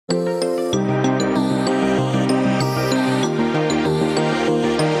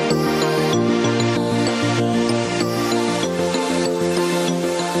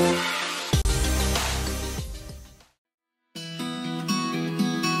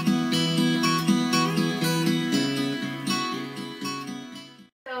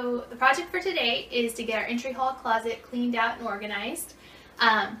project for today is to get our entry hall closet cleaned out and organized.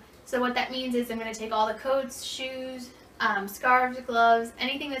 So what that means is I'm going to take all the coats, shoes, scarves, gloves,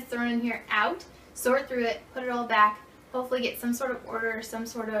 anything that's thrown in here out, sort through it, put it all back, hopefully get some sort of order, some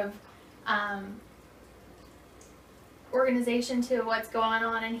sort of organization to what's going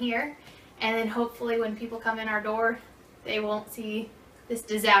on in here, and then hopefully when people come in our door they won't see this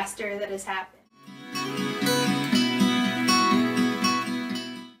disaster that has happened.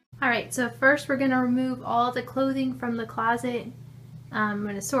 Alright, so first we're going to remove all the clothing from the closet. I'm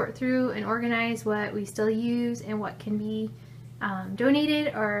going to sort through and organize what we still use and what can be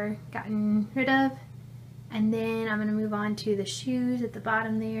donated or gotten rid of. And then I'm going to move on to the shoes at the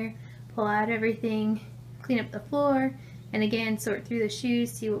bottom there, pull out everything, clean up the floor, and again sort through the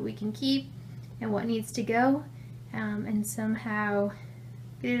shoes, see what we can keep and what needs to go, and somehow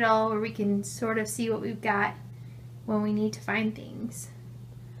get it all where we can sort of see what we've got when we need to find things.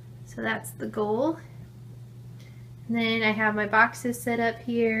 So that's the goal. And then I have my boxes set up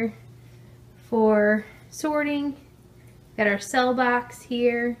here for sorting. Got our sell box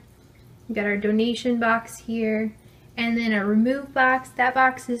here. We've got our donation box here. And then a remove box. That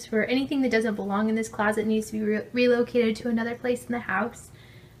box is for anything that doesn't belong in this closet, needs to be relocated to another place in the house.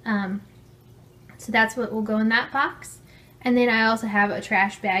 So that's what will go in that box. And then I also have a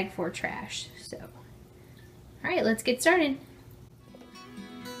trash bag for trash. So, alright, let's get started.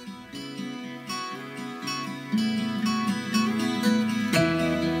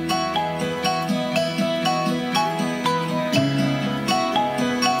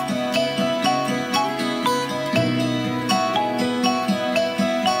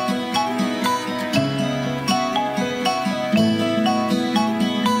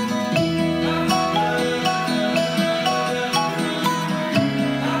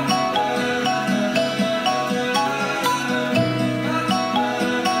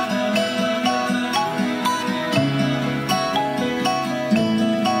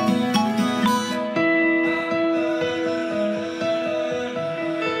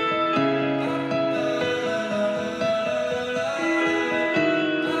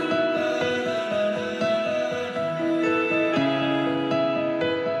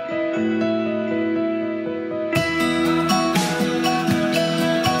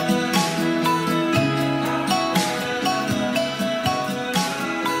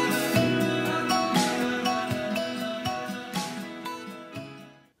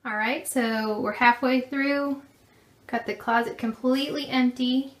 Alright, so we're halfway through. Got the closet completely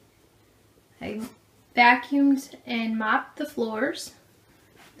empty. I vacuumed and mopped the floors.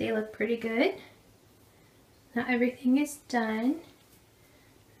 They look pretty good. Now everything is done.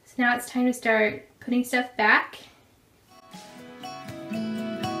 So now it's time to start putting stuff back.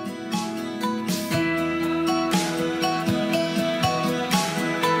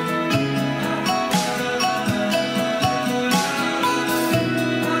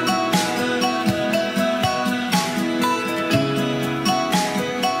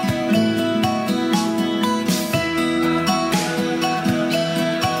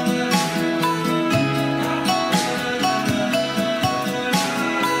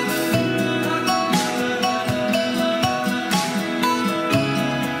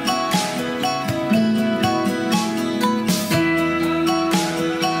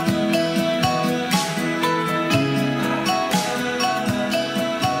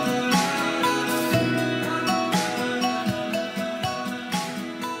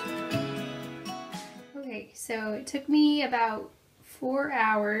 So it took me about 4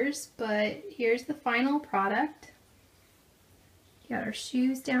 hours, but here's the final product. Got our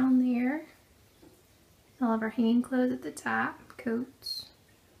shoes down there, all of our hanging clothes at the top, coats.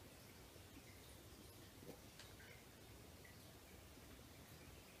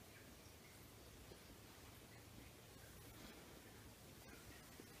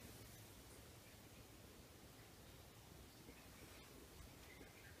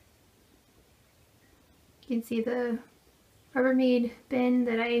 You can see the Rubbermaid bin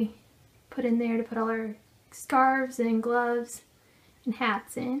that I put in there to put all our scarves and gloves and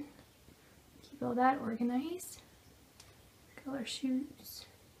hats in. Keep all that organized. Got our shoes.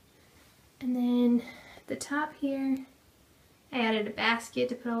 And then at the top here, I added a basket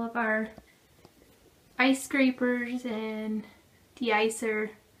to put all of our ice scrapers and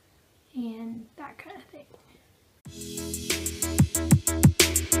de-icer and that kind of thing.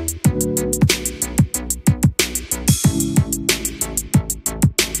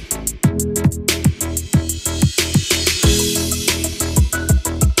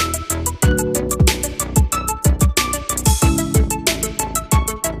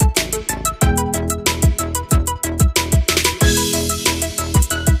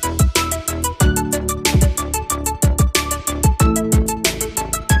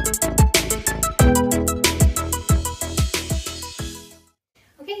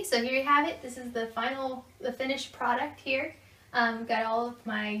 Okay, so here you have it. This is the finished product here. Got all of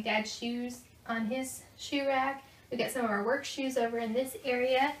my dad's shoes on his shoe rack. We got some of our work shoes over in this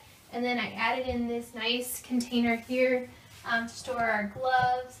area. And then I added in this nice container here to store our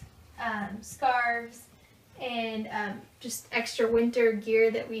gloves, scarves, and just extra winter gear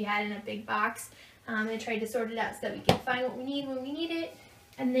that we had in a big box. I tried to sort it out so that we can find what we need when we need it.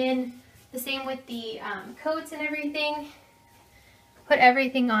 And then the same with the coats and everything. Put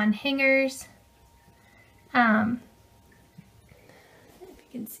everything on hangers. If you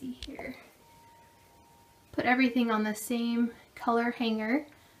can see here. Put everything on the same color hanger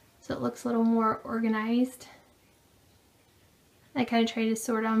so it looks a little more organized. I kind of try to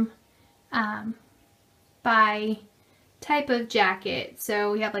sort them by type of jacket.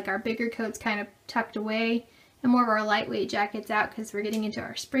 So we have like our bigger coats kind of tucked away and more of our lightweight jackets out because we're getting into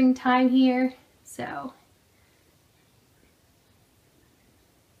our springtime here. So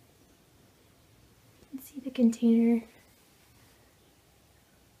you can see the container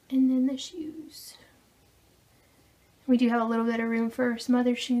and then the shoes. We do have a little bit of room for some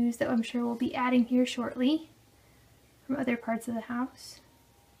other shoes that I'm sure we'll be adding here shortly from other parts of the house.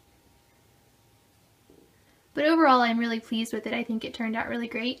 But overall, I'm really pleased with it. I think it turned out really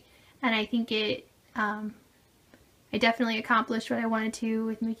great, and I think I definitely accomplished what I wanted to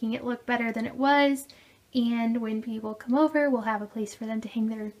with making it look better than it was. And when people come over, we'll have a place for them to hang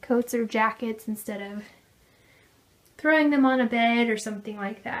their coats or jackets instead of throwing them on a bed or something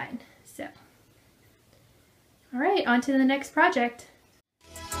like that. So, all right, on to the next project.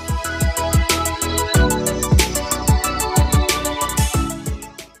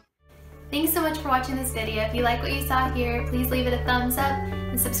 Thanks so much for watching this video. If you like what you saw here, please leave it a thumbs up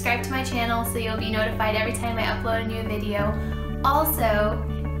and subscribe to my channel so you'll be notified every time I upload a new video. Also,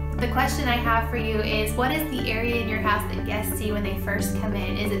 the question I have for you is, what is the area in your house that guests see when they first come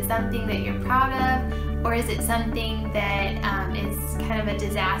in? Is it something that you're proud of, or is it something that is kind of a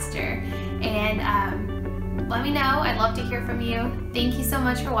disaster? And let me know. I'd love to hear from you. Thank you so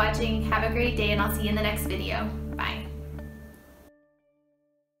much for watching. Have a great day, and I'll see you in the next video.